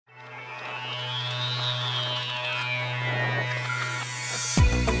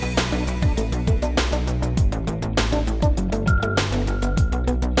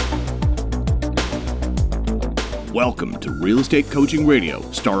Welcome to Real Estate Coaching Radio,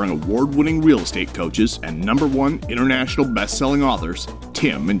 starring award-winning real estate coaches and #1 international best-selling authors,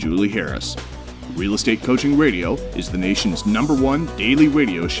 Tim and Julie Harris. Real Estate Coaching Radio is the nation's #1 daily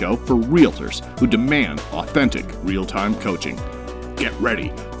radio show for realtors who demand authentic, real-time coaching. Get ready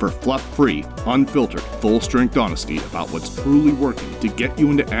for fluff-free, unfiltered, full-strength honesty about what's truly working to get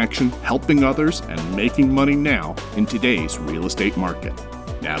you into action, helping others, and making money now in today's real estate market.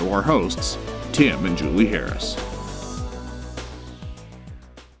 Now to our hosts, Tim and Julie Harris.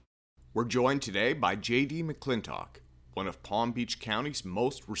 We're joined today by J.D. McClintock, one of Palm Beach County's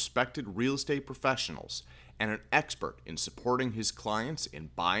most respected real estate professionals and an expert in supporting his clients in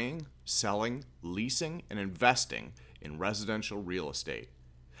buying, selling, leasing, and investing in residential real estate.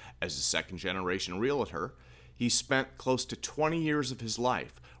 As a second-generation realtor, he spent close to 20 years of his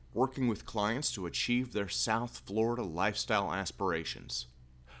life working with clients to achieve their South Florida lifestyle aspirations.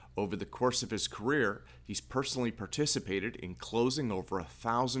 Over the course of his career, he's personally participated in closing over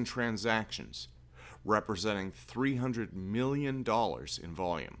 1,000 transactions, representing $300 million in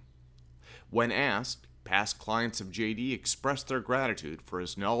volume. When asked, past clients of JD expressed their gratitude for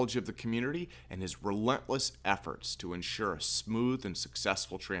his knowledge of the community and his relentless efforts to ensure a smooth and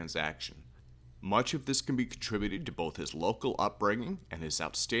successful transaction. Much of this can be contributed to both his local upbringing and his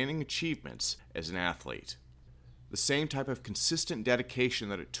outstanding achievements as an athlete. The same type of consistent dedication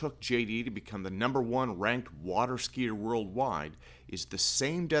that it took JD to become the #1 ranked water skier worldwide is the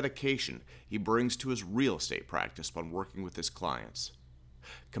same dedication he brings to his real estate practice when working with his clients.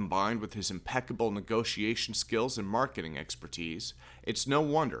 Combined with his impeccable negotiation skills and marketing expertise, it's no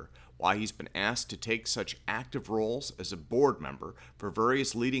wonder why he's been asked to take such active roles as a board member for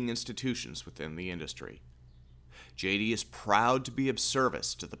various leading institutions within the industry. JD is proud to be of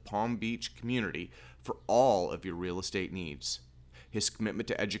service to the Palm Beach community for all of your real estate needs. His commitment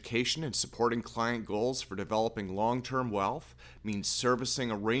to education and supporting client goals for developing long-term wealth means servicing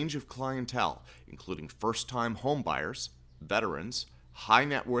a range of clientele, including first-time home buyers, veterans,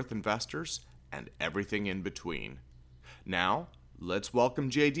 high-net-worth investors, and everything in between. Now, let's welcome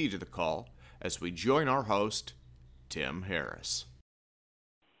JD to the call as we join our host, Tim Harris.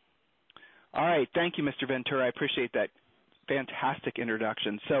 All right. Thank you, Mr. Ventura. I appreciate that fantastic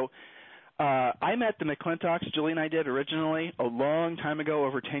introduction. So I met the McClintocks, Julie and I did originally, a long time ago,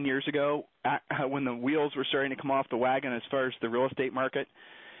 over 10 years ago, when the wheels were starting to come off the wagon as far as the real estate market.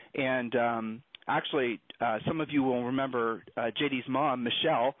 And actually, some of you will remember JD's mom,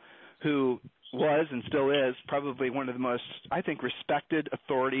 Michelle, who was and still is probably one of the most, I think, respected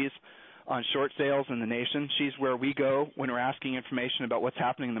authorities on short sales in the nation. She's where we go when we're asking information about what's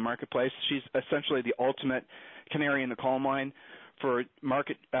happening in the marketplace. She's essentially the ultimate canary in the coal mine for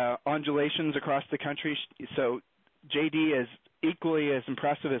market undulations across the country. So JD is equally as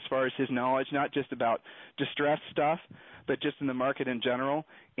impressive as far as his knowledge, not just about distressed stuff, but just in the market in general.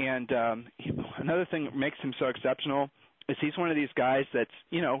 And another thing that makes him so exceptional is he's one of these guys that's,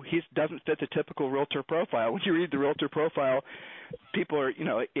 he doesn't fit the typical realtor profile. When you read the realtor profile, people are,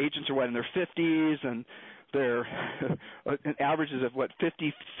 agents are in their 50s and they're averages of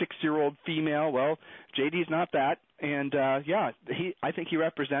 56-year-old female. Well, JD's not that. And I think he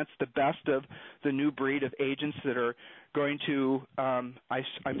represents the best of the new breed of agents that are going to, I'm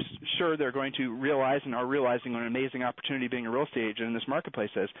sure they're going to realize and are realizing what an amazing opportunity being a real estate agent in this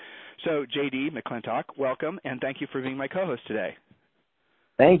marketplace is. So, JD McClintock, welcome, and thank you for being my co-host today.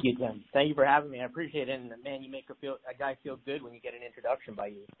 Thank you, Tim. Thank you for having me. I appreciate it. And, man, you make a guy feel good when you get an introduction by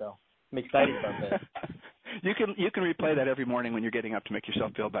you. So I'm excited about this. You can replay that every morning when you're getting up to make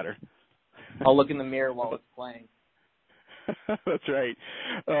yourself feel better. I'll look in the mirror while it's playing. That's right.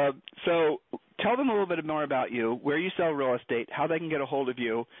 So tell them a little bit more about you, where you sell real estate, how they can get a hold of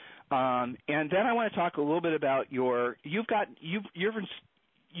you, and then I want to talk a little bit about you're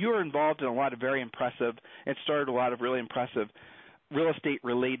involved in a lot of very impressive and started a lot of really impressive real estate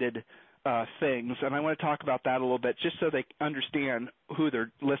related things, and I want to talk about that a little bit just so they understand who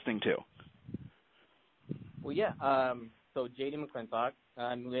they're listening to. Well, yeah. So JD McClintock.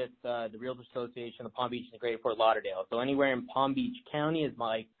 I'm with the Realtors Association of Palm Beach and the Greater Fort Lauderdale. So anywhere in Palm Beach County is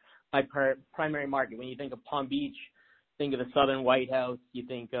my primary market. When you think of Palm Beach, think of the Southern White House. You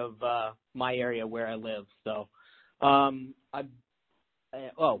think of my area where I live. So, and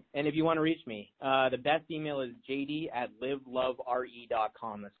if you want to reach me, the best email is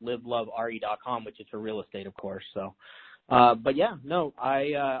jd@livelovere.com. That's livelovere.com, which is for real estate, of course. So, I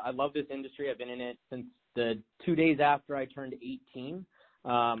love this industry. I've been in it since the 2 days after I turned 18.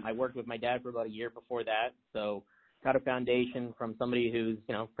 I worked with my dad for about a year before that, so got a foundation from somebody who's,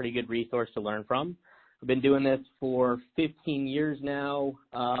 pretty good resource to learn from. I've been doing this for 15 years now.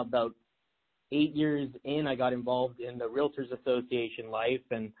 About 8 years in, I got involved in the Realtors Association life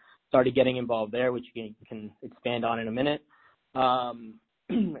and started getting involved there, which you can expand on in a minute.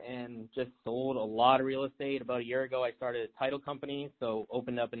 And just sold a lot of real estate. About a year ago, I started a title company, so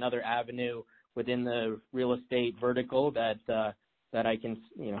opened up another avenue within the real estate vertical that I can,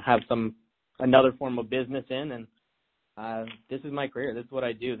 have another form of business in. And this is my career. This is what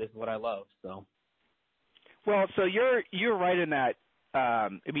I do. This is what I love. So. Well, so you're right in that.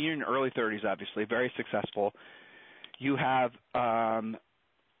 You're in your early 30s, obviously, very successful. You have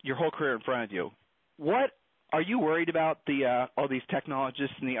your whole career in front of you. What are you worried about all these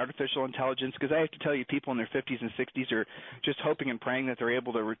technologists and the artificial intelligence? Because I have to tell you, people in their 50s and 60s are just hoping and praying that they're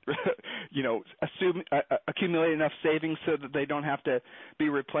able to, accumulate enough savings so that they don't have to be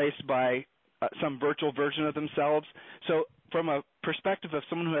replaced by some virtual version of themselves. So from a perspective of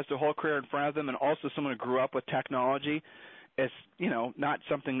someone who has their whole career in front of them and also someone who grew up with technology, it's, not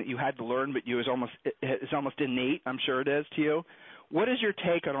something that you had to learn, but it's almost innate, I'm sure it is to you. What is your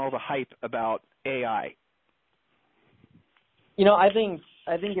take on all the hype about AI? I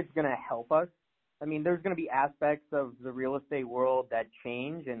think it's going to help us. There's going to be aspects of the real estate world that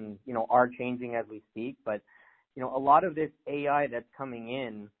change and, are changing as we speak. But, a lot of this AI that's coming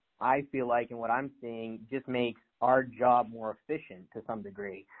in, I feel like, and what I'm seeing, just makes our job more efficient to some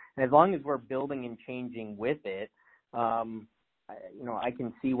degree. And as long as we're building and changing with it, I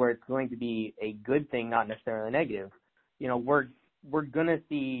can see where it's going to be a good thing, not necessarily negative. We're going to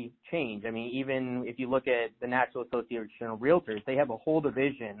see change. Even if you look at the National Association of Realtors, they have a whole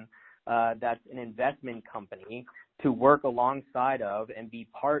division that's an investment company to work alongside of and be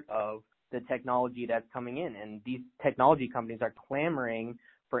part of the technology that's coming in. And these technology companies are clamoring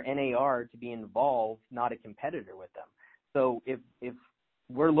for NAR to be involved, not a competitor with them. So if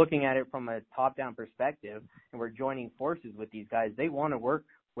we're looking at it from a top-down perspective and we're joining forces with these guys, they want to work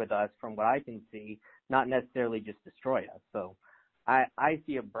with us from what I can see, not necessarily just destroy us. So I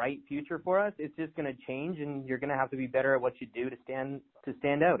see a bright future for us. It's just going to change, and you're going to have to be better at what you do to stand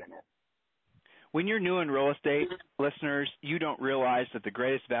out in it. When you're new in real estate, listeners, you don't realize that the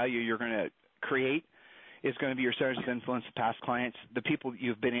greatest value you're going to create is going to be your centers of influence of past clients, the people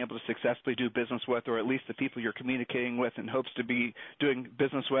you've been able to successfully do business with, or at least the people you're communicating with and hopes to be doing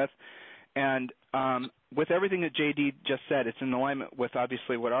business with. And with everything that JD just said, it's in alignment with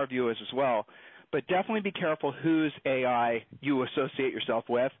obviously what our view is as well. But definitely be careful whose AI you associate yourself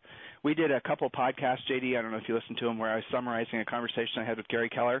with. We did a couple podcasts, JD, I don't know if you listened to them, where I was summarizing a conversation I had with Gary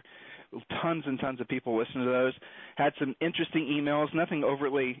Keller. Tons and tons of people listened to those. Had some interesting emails, nothing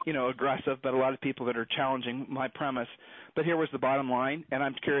overtly, aggressive, but a lot of people that are challenging my premise. But here was the bottom line, and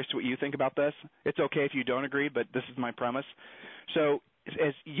I'm curious what you think about this. It's okay if you don't agree, but this is my premise. So,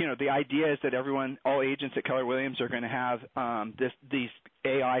 as you know, the idea is that all agents at Keller Williams are going to have these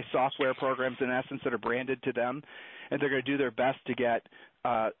AI software programs, in essence, that are branded to them, and they're going to do their best to get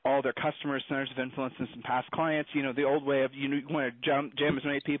all their customers, centers of influence, and some past clients. The old way of you want to jam as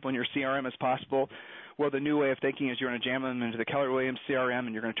many people in your CRM as possible. Well, the new way of thinking is you're going to jam them into the Keller Williams CRM,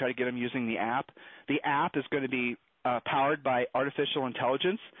 and you're going to try to get them using the app. The app is going to be powered by artificial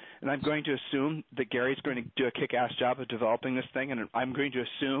intelligence, and I'm going to assume that Gary's going to do a kick-ass job of developing this thing, and I'm going to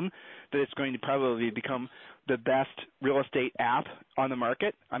assume that it's going to probably become the best real estate app on the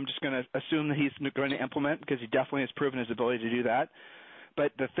market. I'm just going to assume that he's going to implement, because he definitely has proven his ability to do that.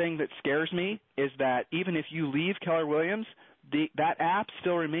 But the thing that scares me is that even if you leave Keller Williams, that app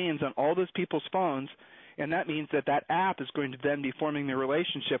still remains on all those people's phones, and that means that app is going to then be forming their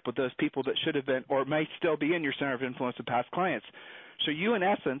relationship with those people that should have been or might still be in your center of influence of past clients. So you, in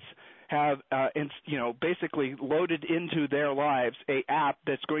essence, have basically loaded into their lives a app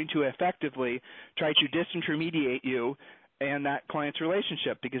that's going to effectively try to disintermediate you and that client's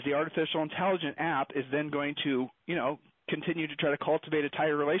relationship, because the artificial intelligent app is then going to, continue to try to cultivate a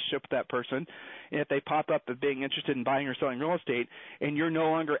tighter relationship with that person. And if they pop up of being interested in buying or selling real estate and you're no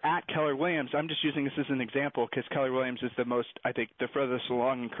longer at Keller Williams, I'm just using this as an example because Keller Williams is the furthest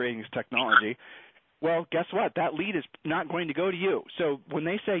along in creating this technology. Well, guess what? That lead is not going to go to you. So when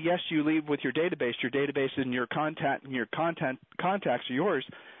they say, yes, you leave with your database and your contacts are yours,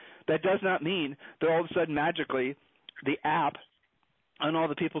 that does not mean that all of a sudden magically the app on all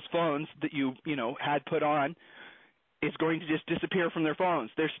the people's phones that you had put on is going to just disappear from their phones.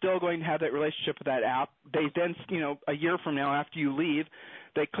 They're still going to have that relationship with that app. They then, a year from now after you leave,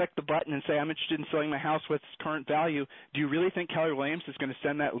 they click the button and say, I'm interested in selling my house with its current value. Do you really think Keller Williams is going to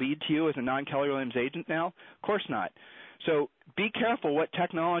send that lead to you as a non-Keller Williams agent now? Of course not. So be careful what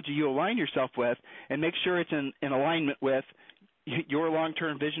technology you align yourself with and make sure it's in alignment with your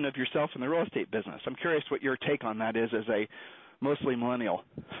long-term vision of yourself in the real estate business. I'm curious what your take on that is as a mostly millennial.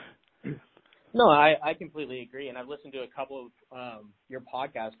 No, I completely agree, and I've listened to a couple of your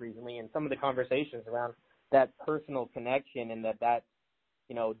podcasts recently, and some of the conversations around that personal connection, and that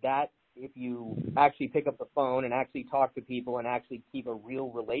if you actually pick up the phone and actually talk to people and actually keep a real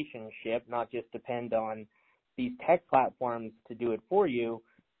relationship, not just depend on these tech platforms to do it for you,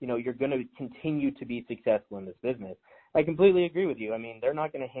 you're going to continue to be successful in this business. I completely agree with you. I mean, they're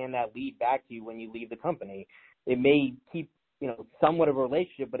not going to hand that lead back to you when you leave the company. It may keep somewhat of a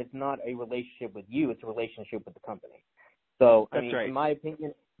relationship, but it's not a relationship with you. It's a relationship with the company. So, That's right. In my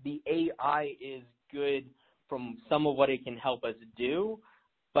opinion, the AI is good from some of what it can help us do.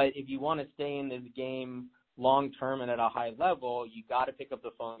 But if you want to stay in this game long term and at a high level, you got to pick up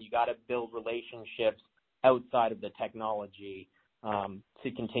the phone. You got to build relationships outside of the technology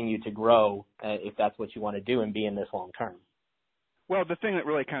to continue to grow if that's what you want to do and be in this long term. Well, the thing that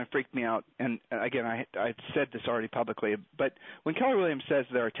really kind of freaked me out, and again, I said this already publicly, but when Keller Williams says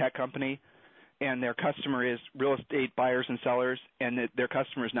they're a tech company and their customer is real estate buyers and sellers and that their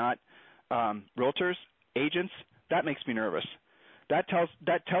customer is not realtors, agents, that makes me nervous. That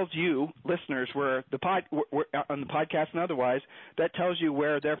tells you, listeners, where on the podcast and otherwise, that tells you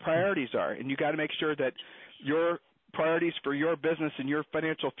where their priorities are, and you got to make sure that your priorities for your business and your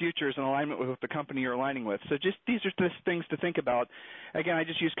financial future is in alignment with the company you're aligning with. So these are just things to think about. Again, I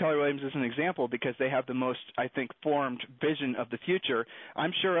just use Keller Williams as an example because they have the most, I think, formed vision of the future.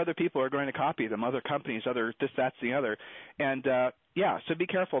 I'm sure other people are going to copy them, other companies, other this, that's, the other. And, so be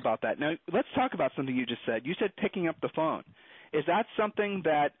careful about that. Now, let's talk about something you just said. You said picking up the phone. Is that something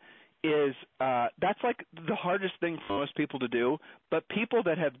that is that's like the hardest thing for most people to do, but people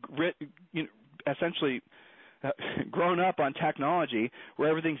that have essentially grown up on technology where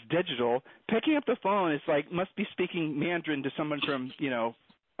everything's digital, picking up the phone is like must be speaking Mandarin to someone from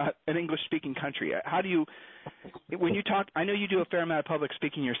an English-speaking country. How do you, when you talk, I know you do a fair amount of public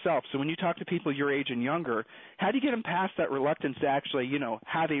speaking yourself, so when you talk to people your age and younger, how do you get them past that reluctance to actually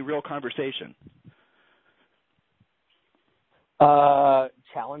have a real conversation?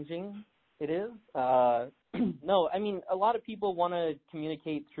 Challenging it is. No, I mean, a lot of people want to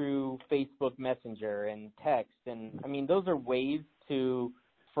communicate through Facebook Messenger and text, and I mean, those are ways to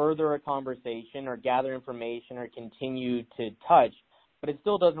further a conversation or gather information or continue to touch, but it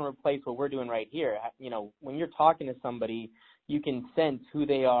still doesn't replace what we're doing right here. When you're talking to somebody, you can sense who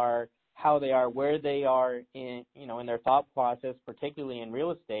they are, how they are, where they are in their thought process, particularly in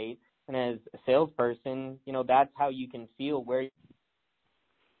real estate. And as a salesperson, that's how you can feel where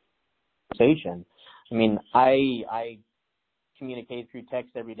conversation. I mean, I communicate through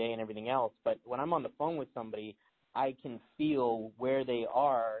text every day and everything else, but when I'm on the phone with somebody, I can feel where they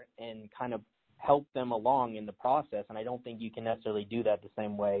are and kind of help them along in the process. And I don't think you can necessarily do that the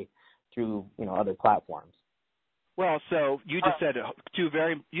same way through, other platforms. Well, so you just said two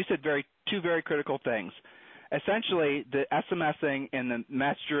very critical things. Essentially, the SMSing and the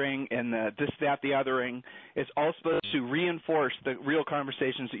messaging and the this, that, the othering is all supposed to reinforce the real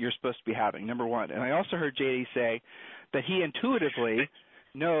conversations that you're supposed to be having, number one. And I also heard JD say that he intuitively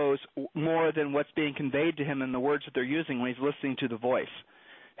knows more than what's being conveyed to him in the words that they're using when he's listening to the voice.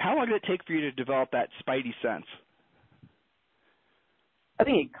 How long did it take for you to develop that spidey sense? I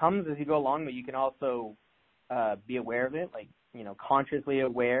think it comes as you go along, but you can also be aware of it, like, consciously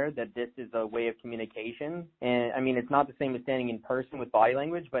aware that this is a way of communication. And I mean, it's not the same as standing in person with body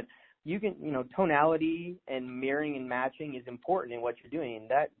language, but you can, tonality and mirroring and matching is important in what you're doing. And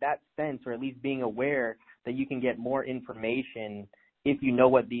that sense, or at least being aware that you can get more information if you know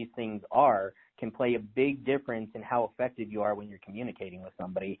what these things are, can play a big difference in how effective you are when you're communicating with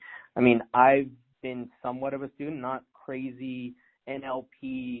somebody. I mean, I've been somewhat of a student, not crazy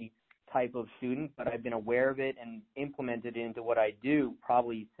NLP type of student, but I've been aware of it and implemented it into what I do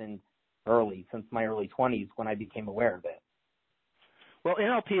probably since my early 20s when I became aware of it. Well,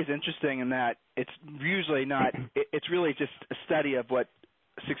 NLP is interesting in that it's usually not, it's really just a study of what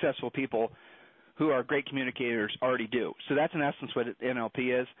successful people who are great communicators already do. So that's in essence what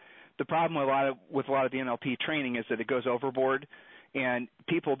NLP is. The problem with a lot of the NLP training is that it goes overboard, and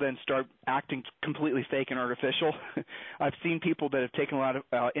people then start acting completely fake and artificial. I've seen people that have taken a lot of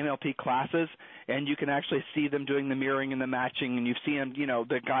NLP classes, and you can actually see them doing the mirroring and the matching, and you see them,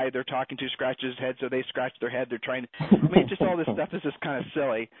 the guy they're talking to scratches his head, so they scratch their head. They're trying to – I mean, just all this stuff is just kind of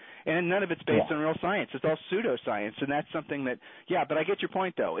silly, and none of it's based on real science. It's all pseudoscience, and that's something that – yeah, but I get your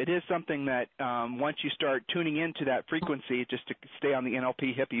point, though. It is something that once you start tuning into that frequency, just to stay on the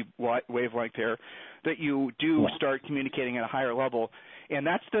NLP hippie wavelength here, that you do start communicating at a higher level. And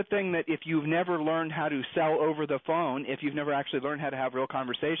that's the thing that if you've never learned how to sell over the phone, if you've never actually learned how to have real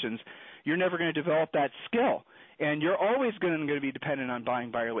conversations, you're never going to develop that skill. and you're always going to be dependent on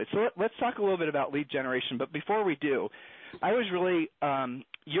buying buyer leads. So let's talk a little bit about lead generation. But before we do, I was really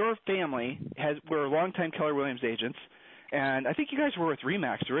your family were longtime Keller Williams agents, and I think you guys were with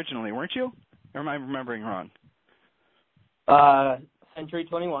Remax originally, weren't you? Or am I remembering wrong? Century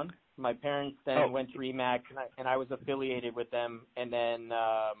 21. My parents then went to Remax, and I was affiliated with them, and then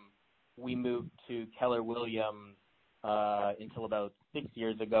we moved to Keller Williams until about 6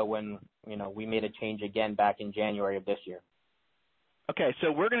 years ago when, we made a change again back in January of this year. Okay,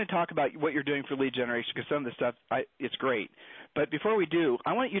 so we're going to talk about what you're doing for lead generation because some of the stuff, it's great. But before we do,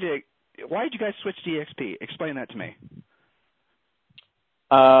 I want you to, why did you guys switch to EXP? Explain that to me.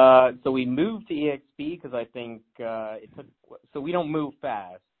 So we moved to EXP because I think so we don't move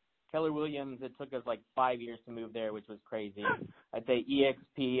fast. Keller Williams, it took us like 5 years to move there, which was crazy. I'd say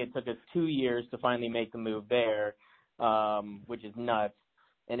EXP, it took us 2 years to finally make the move there, which is nuts.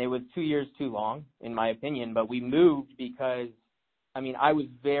 And it was 2 years too long, in my opinion. But we moved because, I was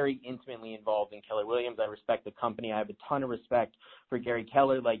very intimately involved in Keller Williams. I respect the company. I have a ton of respect for Gary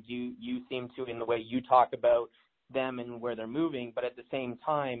Keller, like you seem to in the way you talk about them and where they're moving. But at the same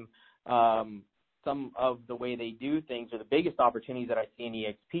time, some of the way they do things or the biggest opportunities that I see in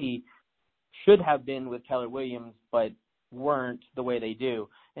EXP should have been with Keller Williams, but weren't the way they do.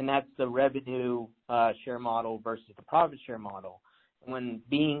 And that's the revenue share model versus the profit share model. When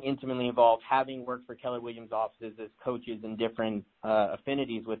being intimately involved, having worked for Keller Williams offices as coaches in different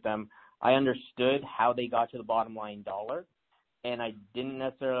affinities with them, I understood how they got to the bottom line dollar. And I didn't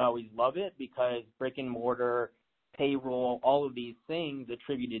necessarily always love it because brick and mortar, payroll, all of these things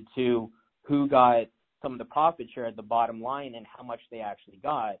attributed to who got some of the profit share at the bottom line and how much they actually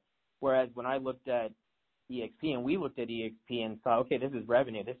got. Whereas when I looked at EXP and we looked at EXP and saw, okay, this is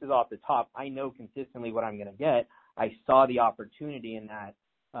revenue. This is off the top. I know consistently what I'm going to get. I saw the opportunity in that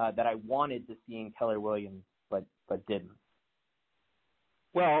that I wanted to see in Keller Williams, but didn't.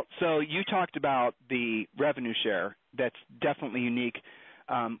 Well, so you talked about the revenue share. That's definitely unique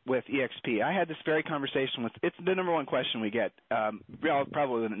with EXP. I had this very conversation it's the number one question we get,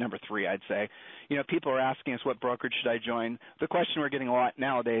 probably the number 3, I'd say. People are asking us what brokerage should I join. The question we're getting a lot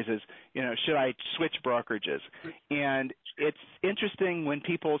nowadays is, should I switch brokerages? And it's interesting when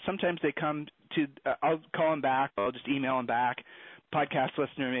people, sometimes they come to, I'll call them back, I'll just email them back, podcast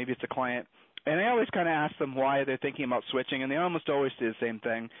listener, maybe it's a client, and I always kind of ask them why they're thinking about switching, and they almost always do the same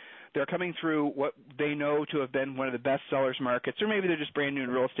thing. They're coming through what they know to have been one of the best sellers markets, or maybe they're just brand new in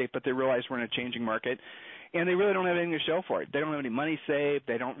real estate, but they realize we're in a changing market, and they really don't have anything to show for it. They don't have any money saved.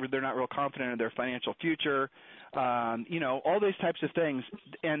 They're not real confident in their financial future. All these types of things.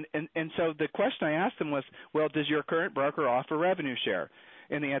 And so the question I asked them was, well, does your current broker offer revenue share?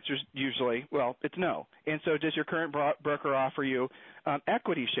 And the answer is usually, well, it's no. And so does your current broker offer you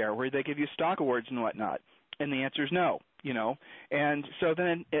equity share where they give you stock awards and whatnot? And the answer is no. And so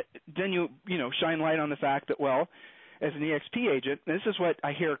then you shine light on the fact that, well, as an EXP agent, and this is what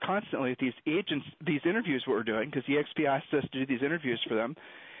I hear constantly with these agents, these interviews we're doing, because EXP asked us to do these interviews for them.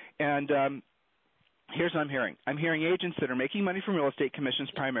 And here's what I'm hearing. I'm hearing agents that are making money from real estate commissions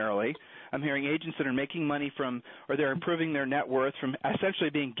primarily. I'm hearing agents that are making money from, or they're improving their net worth from essentially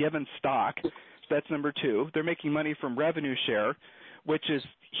being given stock. So that's number 2. They're making money from revenue share, which is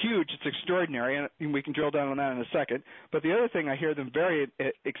huge. It's extraordinary, and we can drill down on that in a second. But the other thing I hear them very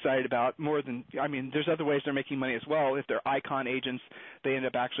excited about more than, there's other ways they're making money as well. If they're icon agents, they end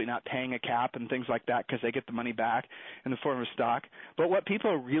up actually not paying a cap and things like that because they get the money back in the form of stock. But what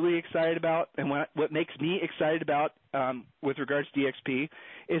people are really excited about, and what makes me excited about with regards to EXP,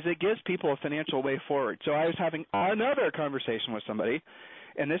 is it gives people a financial way forward. So I was having another conversation with somebody,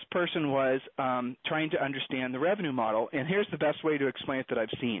 and this person was trying to understand the revenue model. And here's the best way to explain it that I've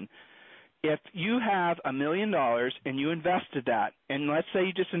seen. If you have $1 million and you invested that, and let's say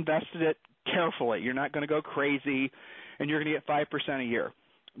you just invested it carefully, you're not going to go crazy, and you're going to get 5% a year.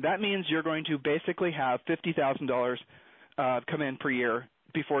 That means you're going to basically have $50,000 come in per year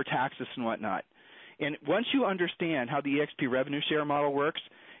before taxes and whatnot. And once you understand how the EXP revenue share model works,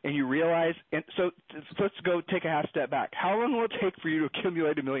 and you realize, and so let's go take a half step back. How long will it take for you to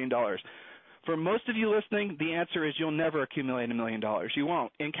accumulate $1 million? For most of you listening, the answer is you'll never accumulate $1 million. You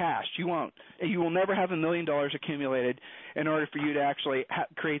won't. In cash, you won't. You will never have $1 million accumulated in order for you to actually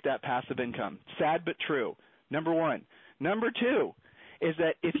create that passive income. Sad but true, number 1. Number 2 is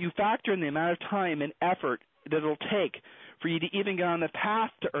that if you factor in the amount of time and effort that it'll take for you to even get on the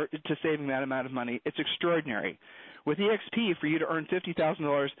path to saving that amount of money, it's extraordinary. With EXP, for you to earn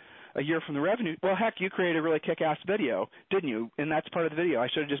 $50,000 a year from the revenue, well, heck, you created a really kick-ass video, didn't you? And that's part of the video. I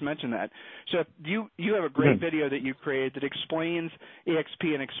should have just mentioned that. So you have a great video that you created that explains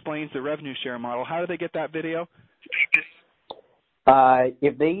EXP and explains the revenue share model. How do they get that video?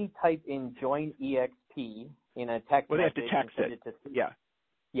 If they type in join EXP in a text well, they have message, to text and it. send it to, Yeah.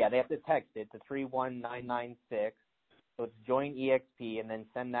 yeah, they have to text it to 31996. So it's join EXP, and then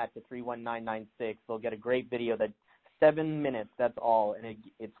send that to 31996. They'll get a great video that's 7 minutes. That's all, and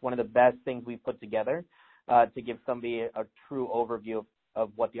it's one of the best things we've put together to give somebody a true overview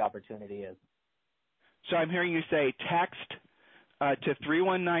of what the opportunity is. So I'm hearing you say text to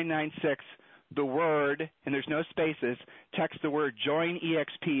 31996 the word, and there's no spaces, text the word join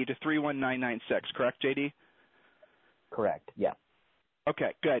EXP to 31996, correct, JD? Correct, yeah.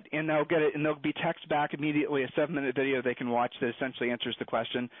 Okay, good. And they'll get it, and there'll be text back immediately, a 7-minute video they can watch that essentially answers the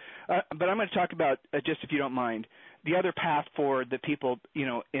question. But I'm going to talk about, just if you don't mind, the other path forward that people,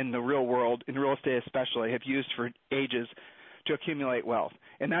 in the real world, in real estate especially, have used for ages to accumulate wealth.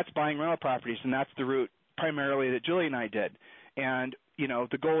 And that's buying rental properties, and that's the route primarily that Julie and I did. And,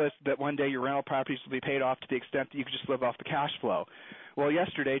 the goal is that one day your rental properties will be paid off to the extent that you can just live off the cash flow. Well,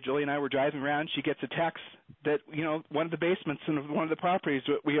 yesterday, Julie and I were driving around. She gets a text that, one of the basements in one of the properties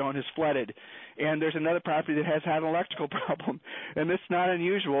that we own is flooded. And there's another property that has had an electrical problem. And that's not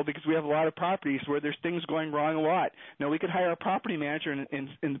unusual because we have a lot of properties where there's things going wrong a lot. Now, we could hire a property manager in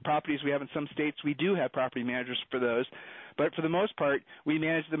the properties we have in some states. We do have property managers for those. But for the most part, we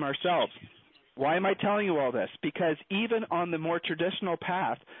manage them ourselves. Why am I telling you all this? Because even on the more traditional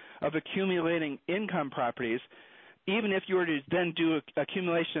path of accumulating income properties, even if you were to then do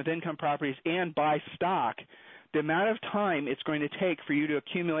accumulation of income properties and buy stock, the amount of time it's going to take for you to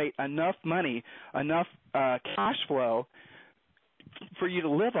accumulate enough money, enough cash flow for you to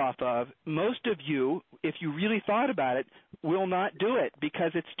live off of, most of you, if you really thought about it, will not do it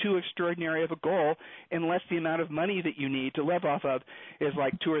because it's too extraordinary of a goal unless the amount of money that you need to live off of is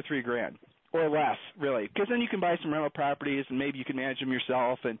like $2 or $3 grand. Or less, really, because then you can buy some rental properties and maybe you can manage them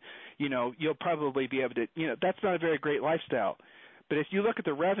yourself, and you'll probably be able to. That's not a very great lifestyle. But if you look at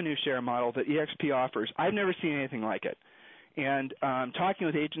the revenue share model that EXP offers, I've never seen anything like it. And talking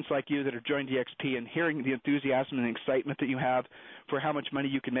with agents like you that have joined EXP and hearing the enthusiasm and the excitement that you have for how much money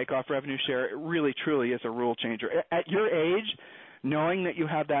you can make off revenue share, it really, truly is a rule changer. At your age, knowing that you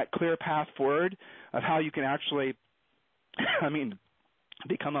have that clear path forward of how you can actually,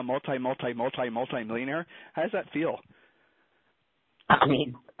 become a multi-millionaire. How does that feel?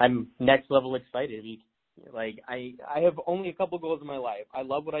 I'm next level excited. I have only a couple goals in my life. I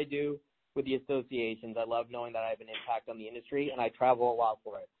love what I do with the associations. I love knowing that I have an impact on the industry, and I travel a lot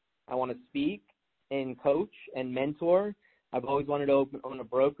for it. I want to speak and coach and mentor. I've always wanted to own a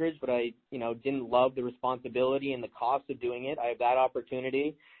brokerage, but I, didn't love the responsibility and the cost of doing it. I have that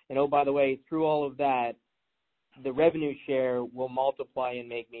opportunity. And oh, by the way, through all of that, the revenue share will multiply and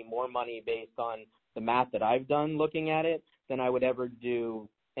make me more money based on the math that I've done looking at it than I would ever do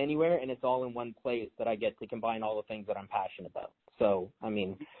anywhere, and it's all in one place that I get to combine all the things that I'm passionate about. So,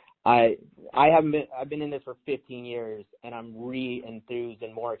 I've been in this for 15 years, and I'm re-enthused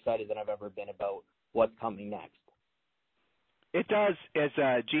and more excited than I've ever been about what's coming next. It does, as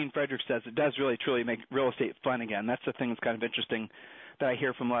Gene Frederick says, it does really, truly make real estate fun again. That's the thing that's kind of interesting that I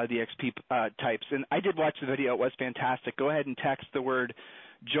hear from a lot of the EXP types. And I did watch the video. It was fantastic. Go ahead and text the word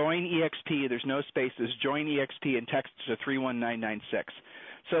join EXP. There's no spaces. Join EXP and text to 31996.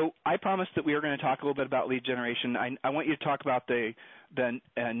 So I promised that we were going to talk a little bit about lead generation. I want you to talk about the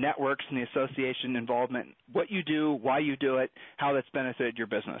networks and the association involvement, what you do, why you do it, how that's benefited your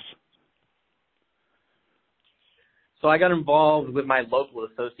business. So I got involved with my local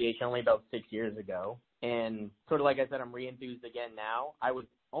association only about 6 years ago. And sort of like I said, I'm re-enthused again now. I was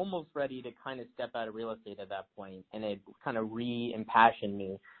almost ready to kind of step out of real estate at that point, and it kind of re-impassioned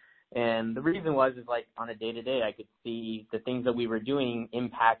me. And the reason was on a day-to-day, I could see the things that we were doing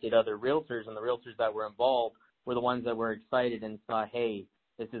impacted other realtors, and the realtors that were involved were the ones that were excited and saw, hey,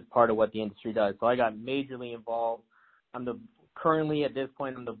 this is part of what the industry does. So I got majorly involved. Currently at this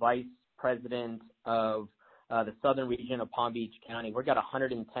point, I'm the vice president of the southern region of Palm Beach County. We've got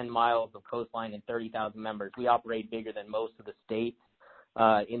 110 miles of coastline and 30,000 members. We operate bigger than most of the states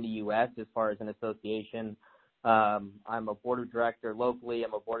in the U.S. as far as an association. I'm a board of director locally.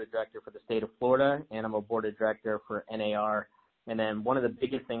 I'm a board of director for the state of Florida, and I'm a board of director for NAR. And then one of the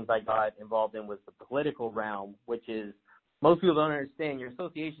biggest things I got involved in was the political realm, which is most people don't understand. Your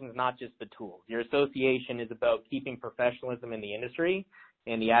association is not just the tools. Your association is about keeping professionalism in the industry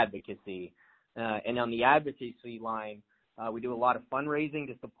and the advocacy. And on the advocacy line, we do a lot of fundraising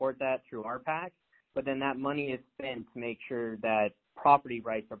to support that through RPAC, but then that money is spent to make sure that property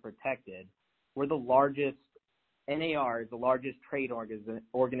rights are protected. We're the largest, NAR is the largest trade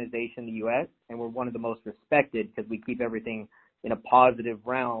organization in the U.S., and we're one of the most respected because we keep everything in a positive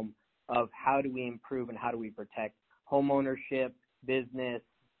realm of how do we improve and how do we protect home ownership, business,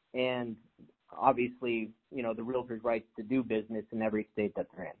 and obviously, the realtor's rights to do business in every state that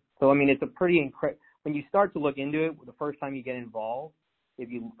they're in. So, I mean, it's a pretty when you start to look into it, the first time you get involved, if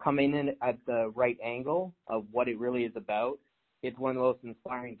you come in at the right angle of what it really is about, it's one of the most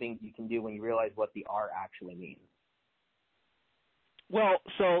inspiring things you can do when you realize what the R actually means. Well,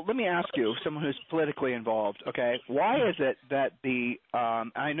 so let me ask you, someone who's politically involved, okay, why is it that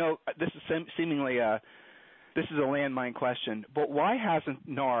I know this is seemingly this is a landmine question, but why hasn't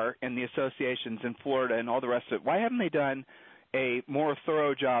NAR and the associations in Florida and all the rest of it, why haven't they done a more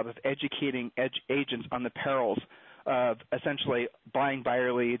thorough job of educating agents on the perils of essentially buying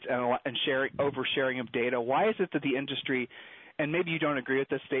buyer leads and oversharing of data? Why is it that the industry, and maybe you don't agree with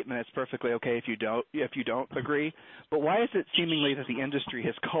this statement, it's perfectly okay if you don't agree, but why is it seemingly that the industry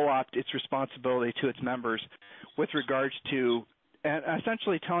has co-opted its responsibility to its members with regards to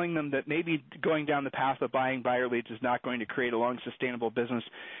essentially telling them that maybe going down the path of buying buyer leads is not going to create a long, sustainable business?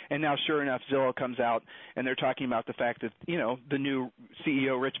 And now, sure enough, Zillow comes out and they're talking about the fact that, the new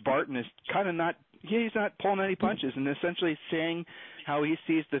CEO, Rich Barton, is kind of he's not pulling any punches and essentially saying how he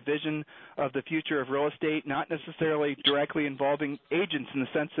sees the vision of the future of real estate, not necessarily directly involving agents in the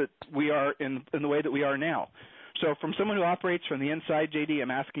sense that we are in the way that we are now. So from someone who operates from the inside, JD, I'm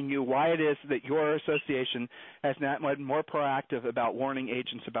asking you why it is that your association has not been more proactive about warning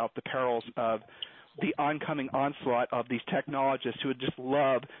agents about the perils of the oncoming onslaught of these technologists who would just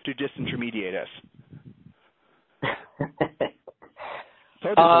love to disintermediate us.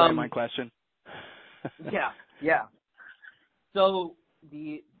 So that's my question. Yeah. So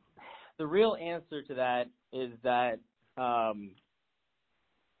the real answer to that is that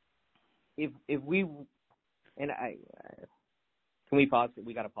if we and I can we pause?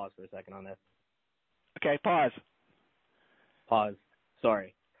 We got to pause for a second on this. Okay, pause.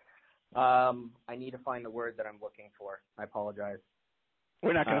 Sorry. I need to find the word that I'm looking for. I apologize.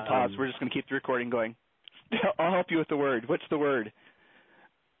 We're not going to pause. We're just going to keep the recording going. I'll help you with the word. What's the word?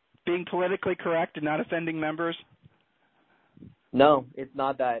 Being politically correct and not offending members? No, it's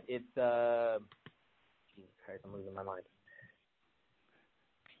not that. It's Jesus Christ, I'm losing my mind.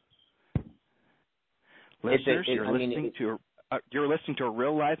 Listeners, you're listening to a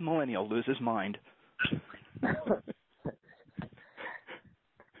real live millennial lose his mind.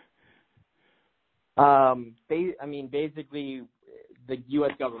 Basically, the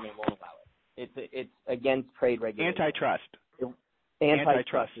U.S. government won't allow it. It's against trade regulations. Antitrust.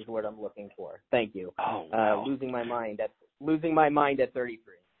 Antitrust is what I'm looking for. Thank you. Oh, wow. Losing my mind at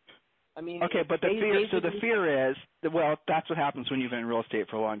 33. Okay, but the fear is, well, that's what happens when you've been in real estate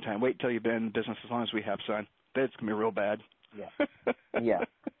for a long time. Wait till you've been in business as long as we have, son. That's going to be real bad. Yeah. Yeah.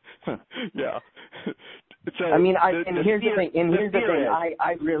 Yeah. So here's the thing.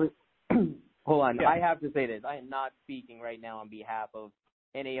 I really hold on. Yeah. I have to say this. I am not speaking right now on behalf of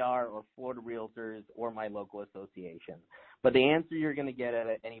NAR or Florida Realtors or my local association. But the answer you're going to get at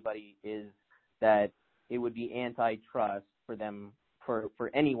anybody is that it would be antitrust for them,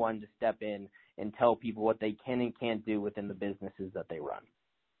 for anyone to step in and tell people what they can and can't do within the businesses that they run.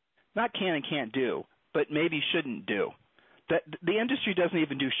 Not can and can't do, but maybe shouldn't do. The industry doesn't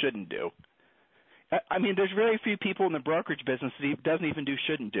even do shouldn't do. There's very few people in the brokerage business that doesn't even do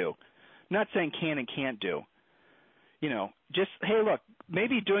shouldn't do. I'm not saying can and can't do. Just, hey, look,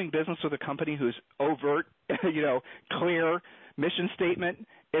 maybe doing business with a company whose overt, clear mission statement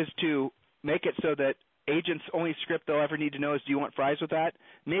is to make it so that agents' only script they'll ever need to know is, do you want fries with that?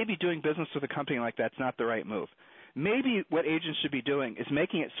 Maybe doing business with a company like that's not the right move. Maybe what agents should be doing is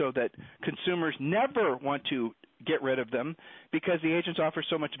making it so that consumers never want to get rid of them because the agents offer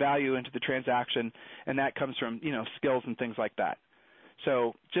so much value into the transaction, and that comes from, skills and things like that.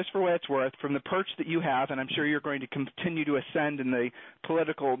 So just for what it's worth, from the perch that you have, and I'm sure you're going to continue to ascend in the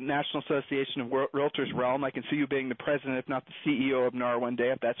political National Association of Realtors realm, I can see you being the president, if not the CEO of NAR one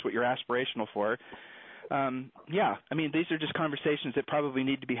day, if that's what you're aspirational for. These are just conversations that probably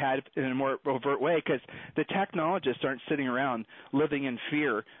need to be had in a more overt way because the technologists aren't sitting around living in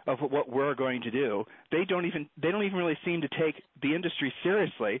fear of what we're going to do. They don't even really seem to take the industry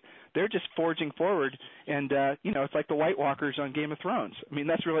seriously. They're just forging forward, and it's like the White Walkers on Game of Thrones.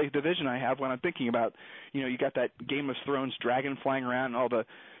 That's really the vision I have when I'm thinking about, you got that Game of Thrones dragon flying around and all the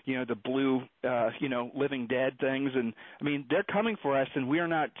the blue, living dead things. And, they're coming for us, and we are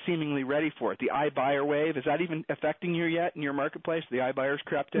not seemingly ready for it. The iBuyer wave, is that even affecting you yet in your marketplace? The iBuyers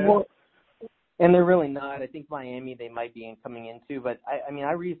crept in? Well, and they're really not. I think Miami they might be coming into. But,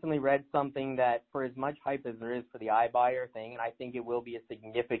 I recently read something that for as much hype as there is for the iBuyer thing, and I think it will be a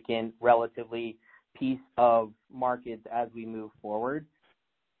significant, relatively, piece of markets as we move forward,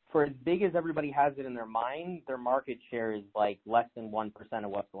 for as big as everybody has it in their mind, their market share is like less than 1% of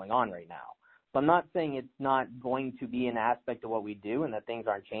what's going on right now. So I'm not saying it's not going to be an aspect of what we do and that things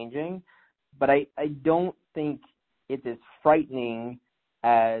aren't changing, but I don't think it's as frightening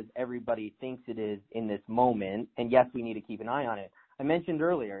as everybody thinks it is in this moment. And yes, we need to keep an eye on it. I mentioned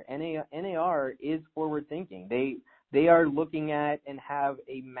earlier, NAR is forward thinking. They are looking at and have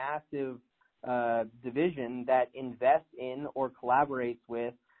a massive division that invests in or collaborates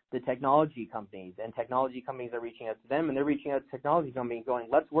with the technology companies, and technology companies are reaching out to them, and they're reaching out to technology companies going,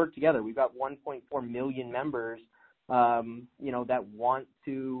 let's work together. We've got 1.4 million members, that want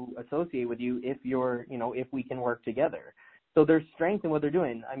to associate with you if we can work together. So there's strength in what they're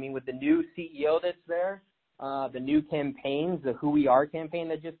doing. I mean, with the new CEO that's there, the new campaigns, the Who We Are campaign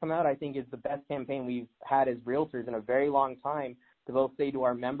that just come out, I think is the best campaign we've had as realtors in a very long time to both say to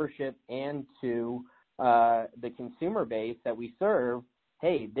our membership and to the consumer base that we serve,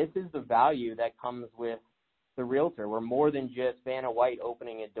 hey, this is the value that comes with the realtor. We're more than just Vanna White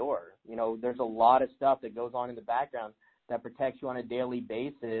opening a door. There's a lot of stuff that goes on in the background that protects you on a daily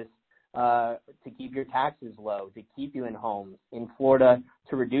basis to keep your taxes low, to keep you in homes. In Florida,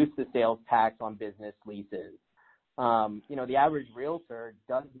 to reduce the sales tax on business leases. The average realtor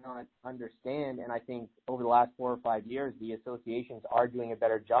does not understand, and I think over the last 4 or 5 years, the associations are doing a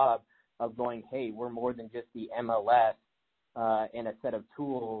better job of going, hey, we're more than just the MLS and a set of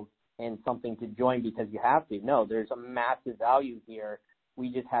tools and something to join because you have to. No, there's a massive value here. We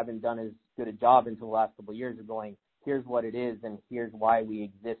just haven't done as good a job until the last couple of years of going, here's what it is and here's why we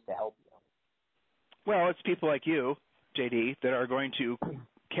exist to help you. Well, it's people like you, JD, that are going to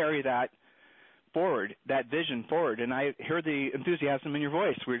carry that forward, that vision forward. And I heard the enthusiasm in your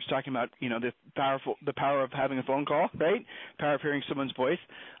voice. We were just talking about, the power of having a phone call, right? Power of hearing someone's voice.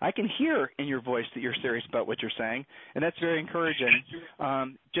 I can hear in your voice that you're serious about what you're saying, and that's very encouraging.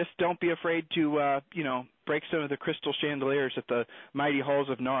 Just don't be afraid to, break some of the crystal chandeliers at the mighty halls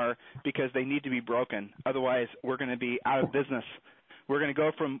of NAR because they need to be broken. Otherwise, we're going to be out of business. We're going to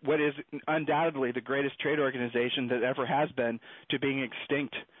go from what is undoubtedly the greatest trade organization that ever has been to being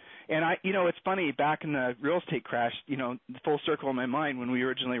extinct. And it's funny, back in the real estate crash, full circle in my mind when we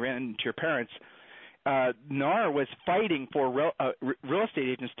originally ran into your parents, NAR was fighting for real estate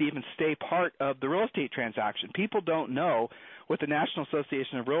agents to even stay part of the real estate transaction. People don't know what the National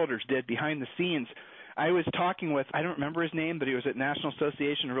Association of Realtors did behind the scenes. I was talking with, I don't remember his name, but he was at National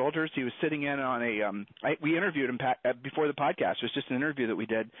Association of Realtors. He was sitting in on we interviewed him before the podcast. It was just an interview that we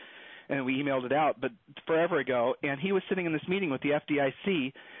did, and we emailed it out, but forever ago. And he was sitting in this meeting with the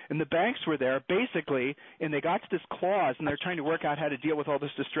FDIC, and the banks were there basically, and they got to this clause, and they're trying to work out how to deal with all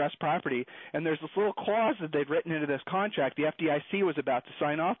this distressed property. And there's this little clause that they'd written into this contract the FDIC was about to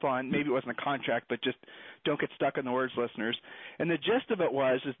sign off on. Maybe it wasn't a contract, but just don't get stuck in the words, listeners. And the gist of it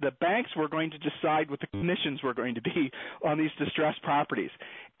was is the banks were going to decide what the commissions were going to be on these distressed properties.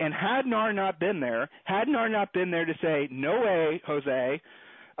 And had NAR not been there to say, no way, Jose,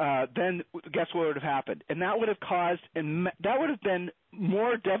 then guess what would have happened? And that would have that would have been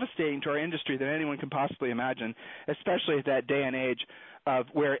more devastating to our industry than anyone can possibly imagine, especially at that day and age of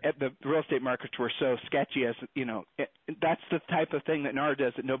where the real estate markets were so sketchy. As that's the type of thing that NAR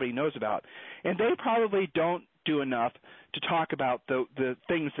does that nobody knows about. And they probably don't do enough to talk about the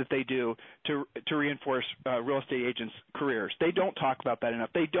things that they do to reinforce real estate agents' careers. They don't talk about that enough.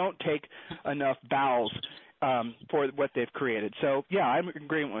 They don't take enough bows for what they've created. So, yeah, I'm in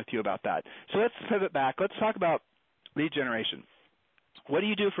agreement with you about that. So let's pivot back. Let's talk about lead generation. What do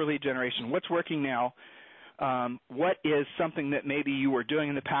you do for lead generation? What's working now? What is something that maybe you were doing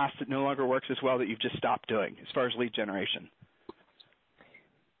in the past that no longer works as well that you've just stopped doing as far as lead generation?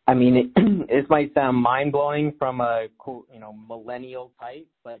 I mean, it might sound mind-blowing from a millennial type,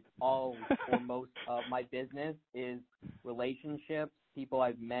 but all or most of my business is relationships, people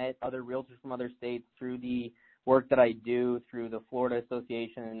I've met, other realtors from other states through the work that I do through the Florida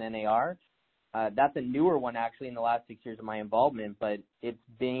Association and NAR. That's a newer one, actually, in the last 6 years of my involvement, but it's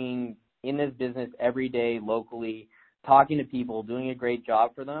being in this business every day locally, talking to people, doing a great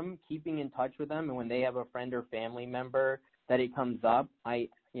job for them, keeping in touch with them, and when they have a friend or family member that it comes up,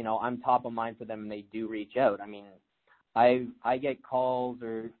 I'm top of mind for them, and they do reach out. I mean, I get calls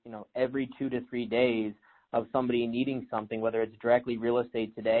every 2 to 3 days of somebody needing something, whether it's directly real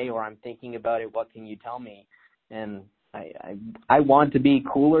estate today or I'm thinking about it, what can you tell me? And I want to be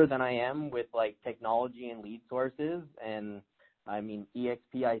cooler than I am with like technology and lead sources, and I mean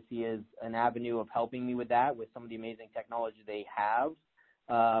EXP I see as an avenue of helping me with that with some of the amazing technology they have,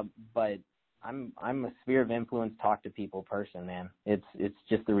 but I'm a sphere of influence, talk to people person, man. It's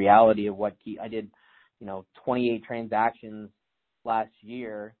just the reality of what I did, 28 transactions last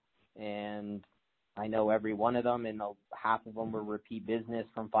year, and I know every one of them, and half of them were repeat business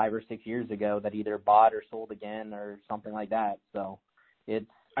from 5 or 6 years ago that either bought or sold again or something like that. So it's.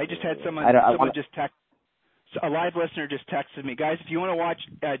 I just had someone just text. A live listener just texted me, guys. If you want to watch,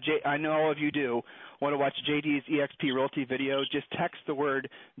 I know all of you do want to watch JD's EXP Realty video. Just text the word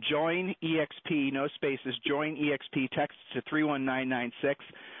join EXP, no spaces. Join EXP. Text to 31996.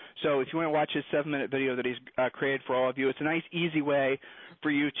 So if you want to watch his 7-minute video that he's created for all of you, it's a nice, easy way for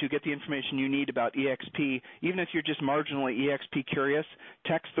you to get the information you need about EXP. Even if you're just marginally EXP curious,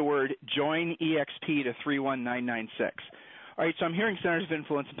 text the word join EXP to 31996. All right, so I'm hearing centers of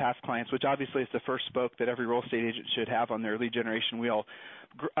influence and past clients, which obviously is the first spoke that every real estate agent should have on their lead generation wheel.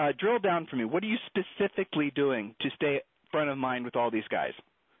 Drill down for me. What are you specifically doing to stay front of mind with all these guys?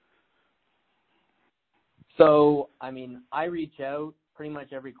 So, I mean, I reach out pretty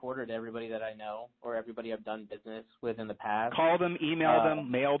much every quarter to everybody that I know or everybody I've done business with in the past. Call them, email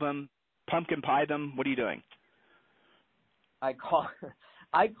them, mail them, pumpkin pie them. What are you doing?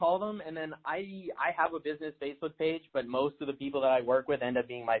 I call them, and then I have a business Facebook page, but most of the people that I work with end up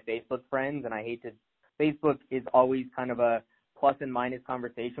being my Facebook friends, and Facebook is always kind of a plus and minus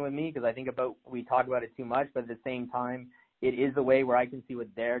conversation with me because I think we talk about it too much, but at the same time, it is a way where I can see what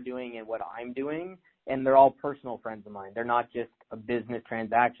they're doing and what I'm doing, and they're all personal friends of mine. They're not just a business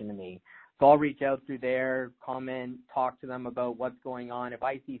transaction to me. So I'll reach out through there, comment, talk to them about what's going on. If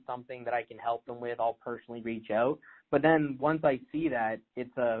I see something that I can help them with, I'll personally reach out. But then once I see that, it's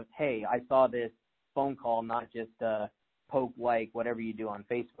hey, I saw this phone call, not just a poke, like, whatever you do on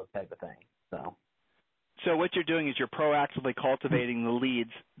Facebook type of thing. So what you're doing is you're proactively cultivating the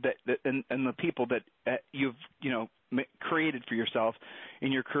leads and the people that you've created for yourself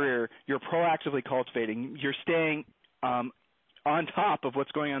in your career. You're proactively cultivating. You're staying on top of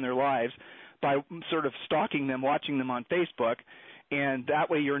what's going on in their lives by sort of stalking them, watching them on Facebook, and that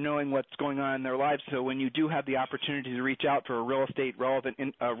way you're knowing what's going on in their lives. So when you do have the opportunity to reach out for a real estate relevant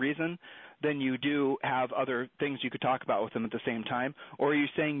reason, then you do have other things you could talk about with them at the same time. Or are you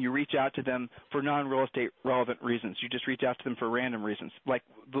saying you reach out to them for non-real estate relevant reasons? You just reach out to them for random reasons. Like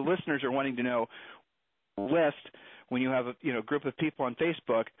the listeners are wanting to know list when you have a group of people on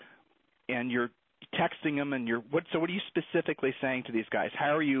Facebook and you're texting them and so what are you specifically saying to these guys?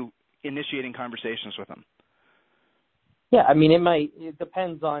 How are you initiating conversations with them? Yeah, I mean, it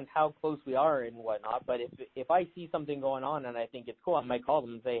depends on how close we are and whatnot, but if I see something going on and I think it's cool, I might call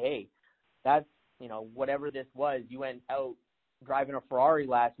them and say, hey, that's, whatever this was, you went out driving a Ferrari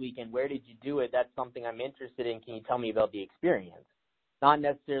last weekend, where did you do it? That's something I'm interested in. Can you tell me about the experience? Not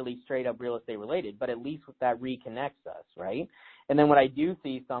necessarily straight up real estate related, but at least that reconnects us, right? And then when I do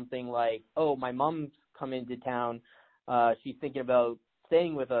see something like, oh, my mom's come into town, she's thinking about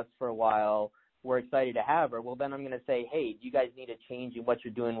staying with us for a while, we're excited to have her. Well, then I'm going to say, hey, do you guys need a change in what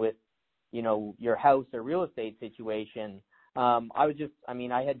you're doing with, your house or real estate situation?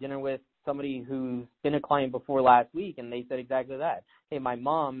 I had dinner with somebody who's been a client before last week, and they said exactly that. Hey, my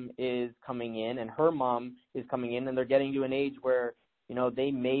mom is coming in, and her mom is coming in, and they're getting to an age where,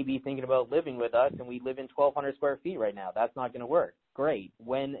 they may be thinking about living with us, and we live in 1,200 square feet right now. That's not going to work. Great.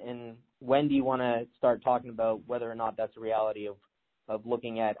 When do you want to start talking about whether or not that's a reality of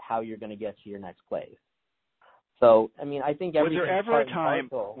looking at how you're going to get to your next place? So, I mean, I think everything. Was there ever a time?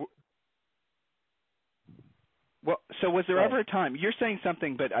 Was there ever a time? You're saying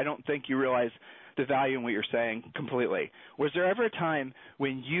something, but I don't think you realize the value in what you're saying completely. Was there ever a time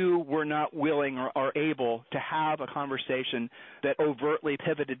when you were not willing or able to have a conversation that overtly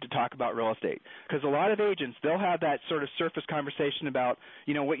pivoted to talk about real estate? Because a lot of agents, they'll have that sort of surface conversation about,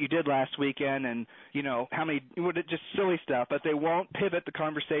 what you did last weekend and, just silly stuff, but they won't pivot the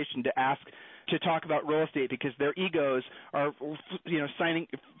conversation to talk about real estate because their egos are,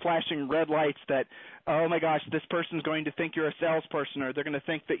 flashing red lights that, oh my gosh, this person's going to think you're a salesperson, or they're going to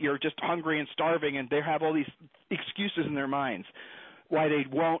think that you're just hungry and starving, and they have all these excuses in their minds why they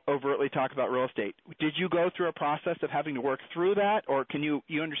won't overtly talk about real estate. Did you go through a process of having to work through that, or can you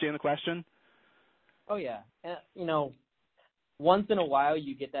understand the question? Oh, yeah. Once in a while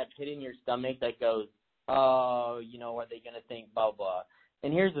you get that pit in your stomach that goes, oh, are they going to think blah, blah.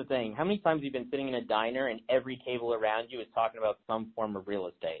 And here's the thing. How many times have you been sitting in a diner and every table around you is talking about some form of real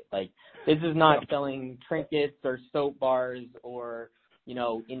estate? Like, this is not selling trinkets or soap bars or,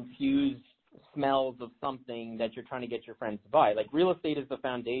 infused smells of something that you're trying to get your friends to buy. Like, real estate is the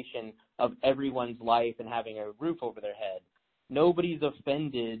foundation of everyone's life and having a roof over their head. Nobody's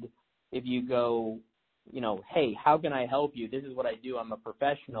offended if you go, hey, how can I help you? This is what I do. I'm a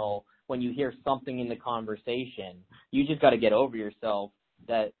professional. When you hear something in the conversation, you just got to get over yourself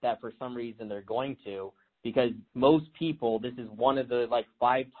that for some reason they're going to. because most people, this is one of the like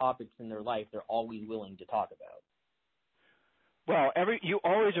 5 topics in their life they're always willing to talk about. Well, you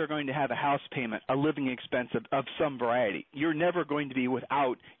always are going to have a house payment, a living expense of some variety. You're never going to be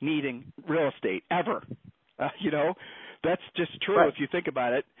without needing real estate, ever. That's just true Right. if you think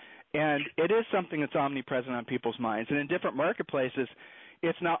about it. And it is something that's omnipresent on people's minds. And in different marketplaces,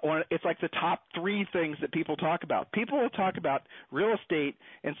 it's like the top 3 things that people talk about. People will talk about real estate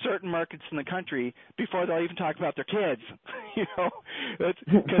in certain markets in the country before they'll even talk about their kids.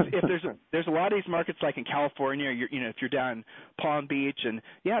 Because if there's a lot of these markets, like in California, if you're down in Palm Beach, and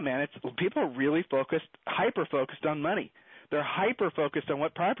yeah, man, people are really hyper focused on money. They're hyper focused on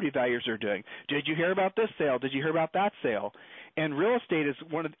what property values are doing. Did you hear about this sale? Did you hear about that sale? And real estate is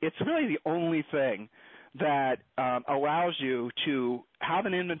it's really the only thing that allows you to have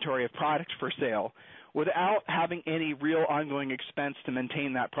an inventory of products for sale without having any real ongoing expense to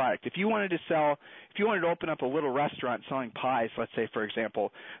maintain that product. If you wanted to open up a little restaurant selling pies, let's say, for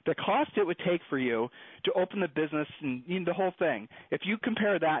example, the cost it would take for you to open the business and the whole thing, if you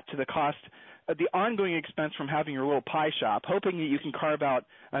compare that to the cost, the ongoing expense from having your little pie shop, hoping that you can carve out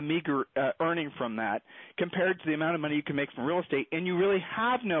a meager earning from that, compared to the amount of money you can make from real estate, and you really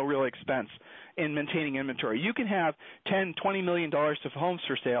have no real expense in maintaining inventory. You can have $10, $20 million of homes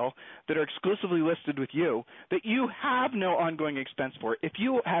for sale that are exclusively listed with you that you have no ongoing expense for. If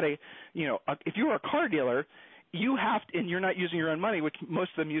you had if you were a car dealer, you have to, and you're not using your own money, which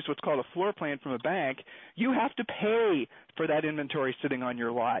most of them use what's called a floor plan from a bank, you have to pay for that inventory sitting on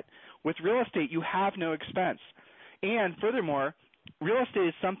your lot. With real estate, you have no expense. And furthermore, real estate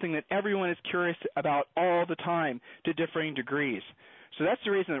is something that everyone is curious about all the time to differing degrees. So that's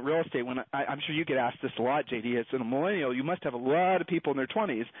the reason that real estate, I'm sure you get asked this a lot, JD, as a millennial, you must have a lot of people in their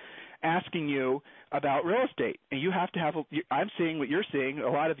 20s asking you about real estate. And you have to have, I'm seeing what you're seeing, a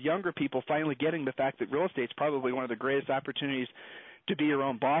lot of younger people finally getting the fact that real estate is probably one of the greatest opportunities to be your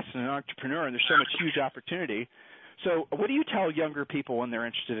own boss and an entrepreneur, and there's so much huge opportunity. So what do you tell younger people when they're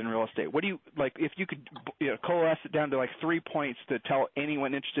interested in real estate? What do you, like, if you could coalesce it down to like 3 points to tell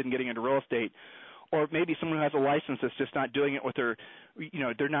anyone interested in getting into real estate, or maybe someone who has a license that's just not doing it with their,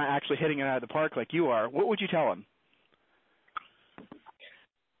 they're not actually hitting it out of the park like you are, what would you tell them?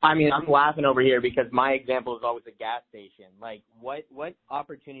 I mean, I'm laughing over here because my example is always a gas station. Like, what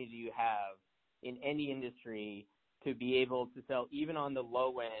opportunity do you have in any industry to be able to sell, even on the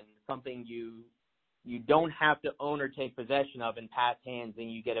low end, something you don't have to own or take possession of and pass hands,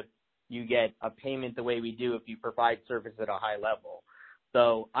 and you get a payment the way we do if you provide service at a high level.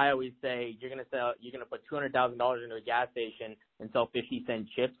 So I always say you're gonna put $200,000 into a gas station and sell 50-cent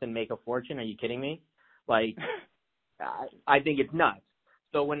chips and make a fortune. Are you kidding me? Like, I think it's nuts.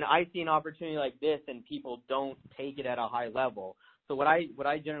 So when I see an opportunity like this and people don't take it at a high level, so what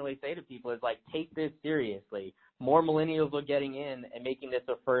I generally say to people is, like, take this seriously. More millennials are getting in and making this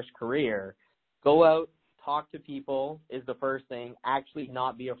a first career. Go out, talk to people is the first thing. Actually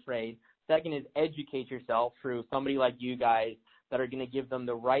not be afraid. Second is educate yourself through somebody like you guys that are going to give them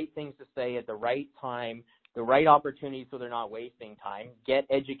the right things to say at the right time, the right opportunities so they're not wasting time. Get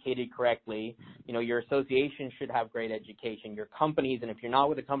educated correctly. Your association should have great education. Your companies, and if you're not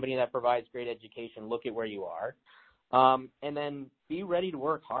with a company that provides great education, look at where you are. And then be ready to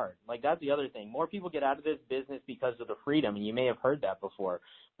work hard. Like, that's the other thing. More people get out of this business because of the freedom, and you may have heard that before.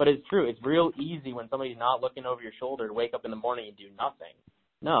 But it's true. It's real easy when somebody's not looking over your shoulder to wake up in the morning and do nothing.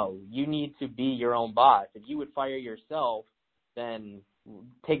 No, you need to be your own boss. If you would fire yourself, then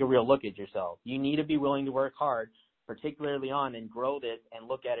take a real look at yourself. You need to be willing to work hard, particularly on, and grow this and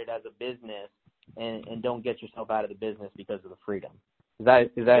look at it as a business, and don't get yourself out of the business because of the freedom. Is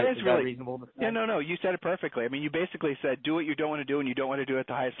that reasonable to say? Yeah, no, you said it perfectly. I mean, you basically said do what you don't want to do, and you don't want to do it at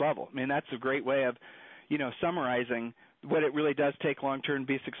the highest level. I mean, that's a great way of, summarizing what it really does take long-term to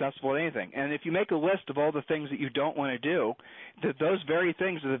be successful at anything. And if you make a list of all the things that you don't want to do, those very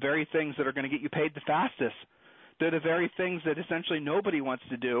things are the very things that are going to get you paid the fastest. They're the very things that essentially nobody wants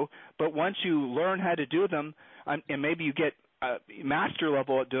to do, but once you learn how to do them, and maybe you get master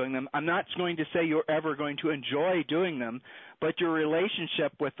level at doing them, I'm not going to say you're ever going to enjoy doing them, but your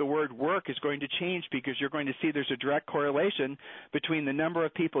relationship with the word work is going to change, because you're going to see there's a direct correlation between the number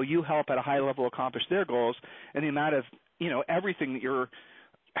of people you help at a high level accomplish their goals and the amount of, everything that you're,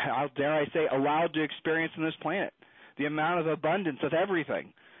 how dare I say, allowed to experience on this planet. The amount of abundance of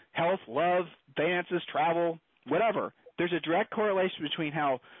everything, health, love, finances, travel, whatever. There's a direct correlation between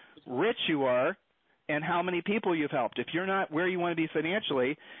how rich you are and how many people you've helped. If you're not where you want to be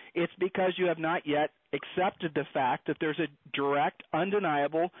financially, it's because you have not yet accepted the fact that there's a direct,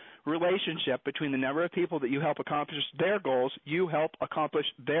 undeniable relationship between the number of people that you help accomplish their goals, you help accomplish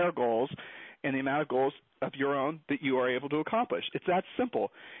their goals, and the amount of goals of your own that you are able to accomplish. It's that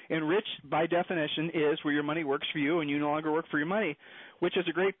simple. And rich, by definition, is where your money works for you and you no longer work for your money, which is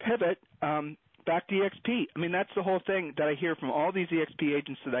a great pivot back to EXP. I mean, that's the whole thing that I hear from all these EXP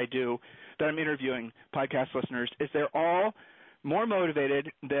agents that I do, that I'm interviewing, podcast listeners, is they're all more motivated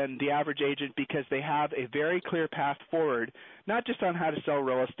than the average agent because they have a very clear path forward, not just on how to sell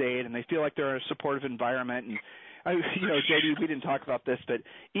real estate, and they feel like they're in a supportive environment. And JD, we didn't talk about this, but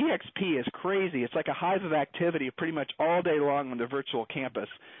EXP is crazy. It's like a hive of activity pretty much all day long on the virtual campus.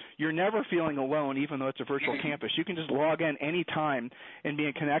 You're never feeling alone, even though it's a virtual campus. You can just log in any time and be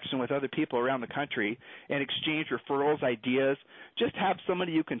in connection with other people around the country and exchange referrals, ideas. Just have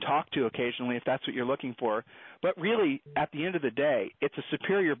somebody you can talk to occasionally if that's what you're looking for. But really, at the end of the day, it's a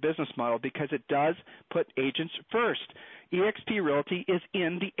superior business model because it does put agents first. EXP Realty is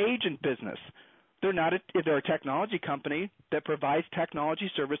in the agent business. They're a technology company that provides technology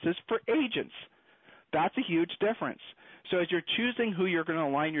services for agents. That's a huge difference. So as you're choosing who you're going to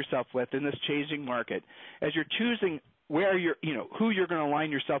align yourself with in this changing market, as you're choosing who you're going to align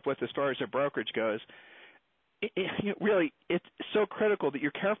yourself with as far as a brokerage goes, really, it's so critical that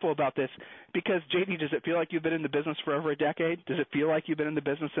you're careful about this because, JD, does it feel like you've been in the business for over a decade? Does it feel like you've been in the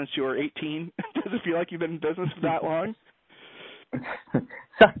business since you were 18? Does it feel like you've been in business for that long?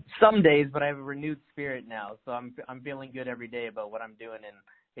 Some days, but I have a renewed spirit now, so I'm feeling good every day about what I'm doing and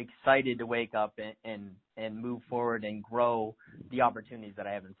excited to wake up and move forward and grow the opportunities that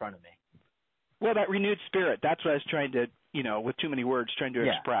I have in front of me. Well, that renewed spirit, that's what I was trying to, with too many words, trying to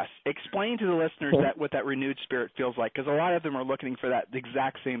express. Explain to the listeners what that renewed spirit feels like, because a lot of them are looking for that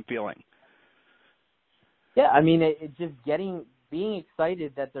exact same feeling. Yeah, I mean, it's just being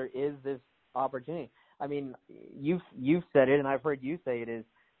excited that there is this opportunity. I mean, you've said it, and I've heard you say it, is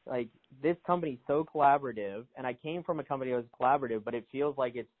like this company's so collaborative, and I came from a company that was collaborative, but it feels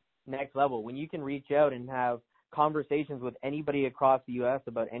like it's next level. When you can reach out and have conversations with anybody across the U.S.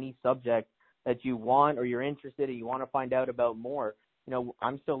 about any subject that you want or you're interested in, you want to find out about more,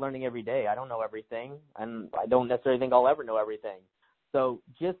 I'm still learning every day. I don't know everything, and I don't necessarily think I'll ever know everything. So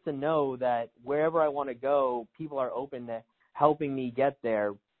just to know that wherever I want to go, people are open to helping me get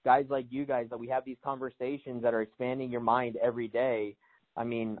there. Guys like you guys, that we have these conversations that are expanding your mind every day. I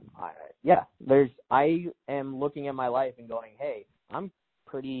mean, I am looking at my life and going, hey, I'm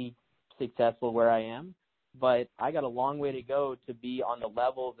pretty successful where I am, but I got a long way to go to be on the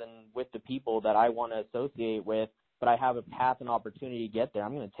levels and with the people that I want to associate with, but I have a path and opportunity to get there.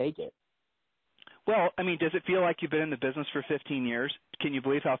 I'm going to take it. Well, I mean, does it feel like you've been in the business for 15 years? Can you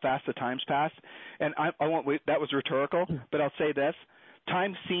believe how fast the time's passed? And I won't – that was rhetorical, but I'll say this.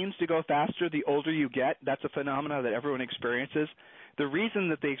 Time seems to go faster the older you get. That's a phenomenon that everyone experiences. The reason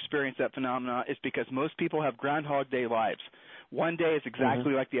that they experience that phenomenon is because most people have Groundhog Day lives. One day is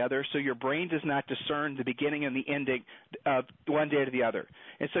exactly like the other, so your brain does not discern the beginning and the ending of one day to the other.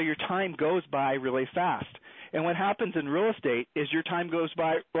 And so your time goes by really fast. And what happens in real estate is your time goes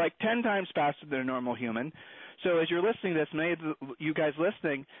by like 10 times faster than a normal human. So as you're listening to this, many of you guys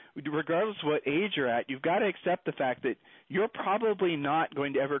listening, regardless of what age you're at, you've got to accept the fact that you're probably not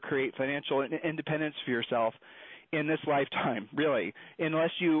going to ever create financial independence for yourself in this lifetime, really,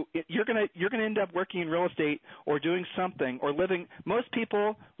 unless you're going to end up working in real estate or doing something or living. Most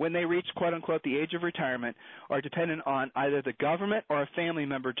people, when they reach quote unquote the age of retirement, are dependent on either the government or a family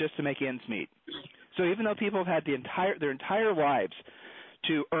member just to make ends meet. So even though people have had their entire lives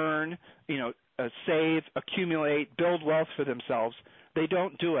to earn, save, accumulate, build wealth for themselves, they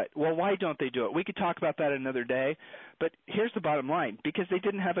don't do it. Well, why don't they do it? We could talk about that another day, but here's the bottom line: because they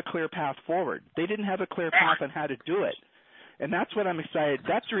didn't have a clear path forward. They didn't have a clear path on how to do it, and that's what I'm excited.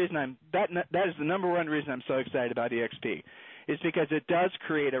 That's the reason that is the number one reason I'm so excited about EXP, is because it does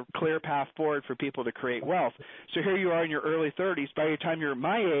create a clear path forward for people to create wealth. So here you are in your early 30s. By the time you're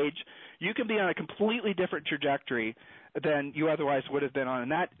my age, you can be on a completely different trajectory than you otherwise would have been on,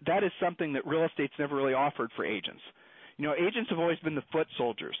 and that is something that real estate's never really offered for agents. Agents have always been the foot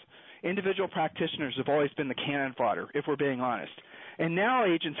soldiers. Individual practitioners have always been the cannon fodder, if we're being honest. And now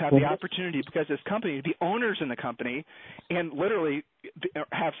agents have the opportunity, because this company, to be owners in the company and literally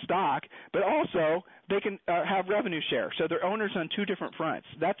have stock, but also they can have revenue share. So they're owners on two different fronts.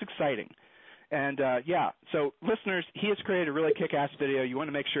 That's exciting. And, so listeners, he has created a really kick-ass video. You want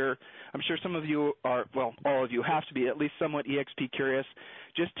to make sure, I'm sure some of you are, well, all of you have to be at least somewhat EXP curious.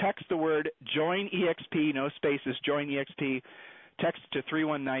 Just text the word JOIN EXP, no spaces, JOIN EXP, text to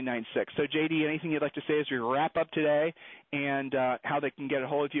 31996. So, JD, anything you'd like to say as we wrap up today, and how they can get a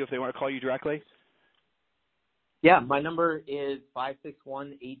hold of you if they want to call you directly? Yeah, my number is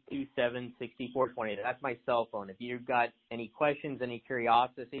 561-827-6420. That's my cell phone. If you've got any questions, any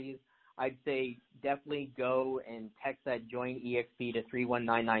curiosities, I'd say definitely go and text that Join EXP to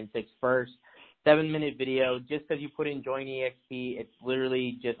 31996 first. 7-minute video. Just because you put in Join EXP, it's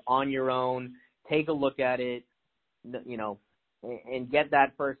literally just on your own. Take a look at it, you know, and get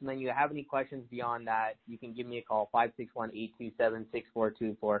that first. And then you have any questions beyond that, you can give me a call,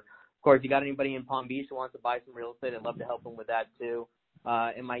 561-827-6424. Of course, you got anybody in Palm Beach who wants to buy some real estate, I'd love to help them with that too.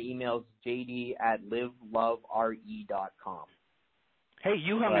 And my email is jd@livelovere.com. Hey,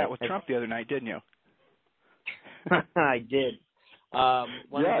 you hung out with Trump the other night, didn't you? I did.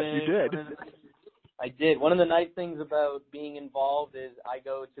 You did. I did. One of the nice things about being involved is I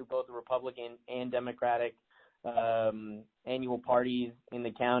go to both the Republican and Democratic annual parties in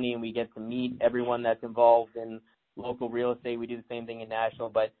the county, and we get to meet everyone that's involved in local real estate. We do the same thing in national,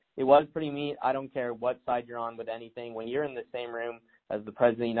 but it was pretty neat. I don't care what side you're on with anything. When you're in the same room as the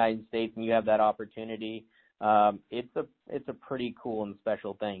President of the United States and you have that opportunity, it's a pretty cool and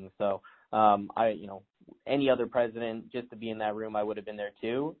special thing. So any other president, just to be in that room, I would have been there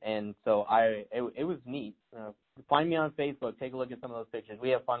too. And so it was neat. Find me on Facebook. Take a look at some of those pictures. We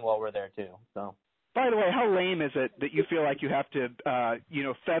have fun while we're there too. So. By the way, how lame is it that you feel like you have to,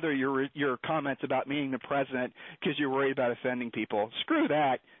 feather your comments about meeting the president because you're worried about offending people? Screw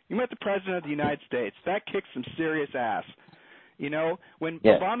that. You met the president of the United States. That kicks some serious ass. You know, when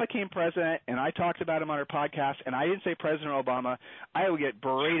Obama came president and I talked about him on our podcast and I didn't say President Obama, I would get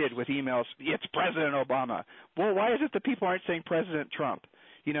berated with emails, it's President Obama. Well, why is it that people aren't saying President Trump?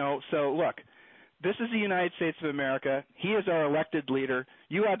 You know, so look, this is the United States of America. He is our elected leader.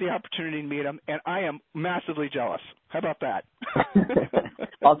 You had the opportunity to meet him, and I am massively jealous. How about that?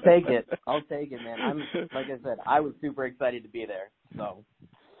 I'll take it, man. Like I said, I was super excited to be there. So.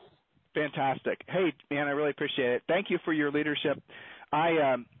 Fantastic. Hey, man, I really appreciate it. Thank you for your leadership.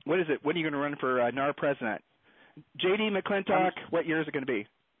 What is it? When are you going to run for NAR president? J.D. McClintock, what year is it going to be?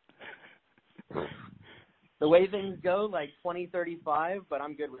 The way things go, like 2035, but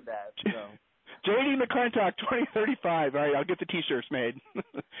I'm good with that. So. J.D. McClintock, 2035. All right, I'll get the T-shirts made. I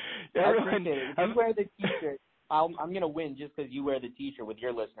appreciate it. If you wear the T-shirt, I'm going to win just because you wear the T-shirt with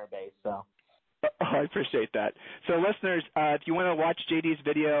your listener base. So. Oh, I appreciate that. So, listeners, if you want to watch JD's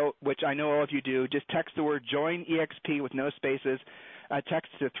video, which I know all of you do, just text the word Join EXP with no spaces.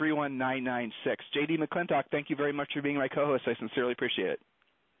 Text to 31996. JD McClintock, thank you very much for being my co-host. I sincerely appreciate it.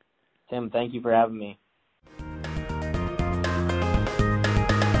 Tim, thank you for having me.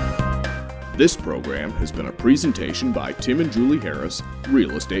 This program has been a presentation by Tim and Julie Harris,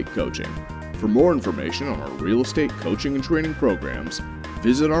 Real Estate Coaching. For more information on our real estate coaching and training programs,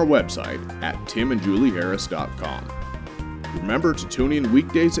 visit our website at timandjulieharris.com. Remember to tune in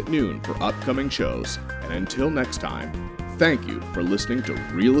weekdays at noon for upcoming shows, and until next time, thank you for listening to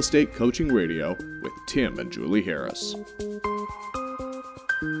Real Estate Coaching Radio with Tim and Julie Harris.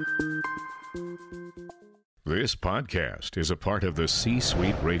 This podcast is a part of the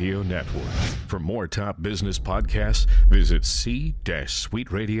C-Suite Radio Network. For more top business podcasts, visit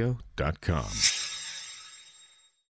c-suiteradio.com.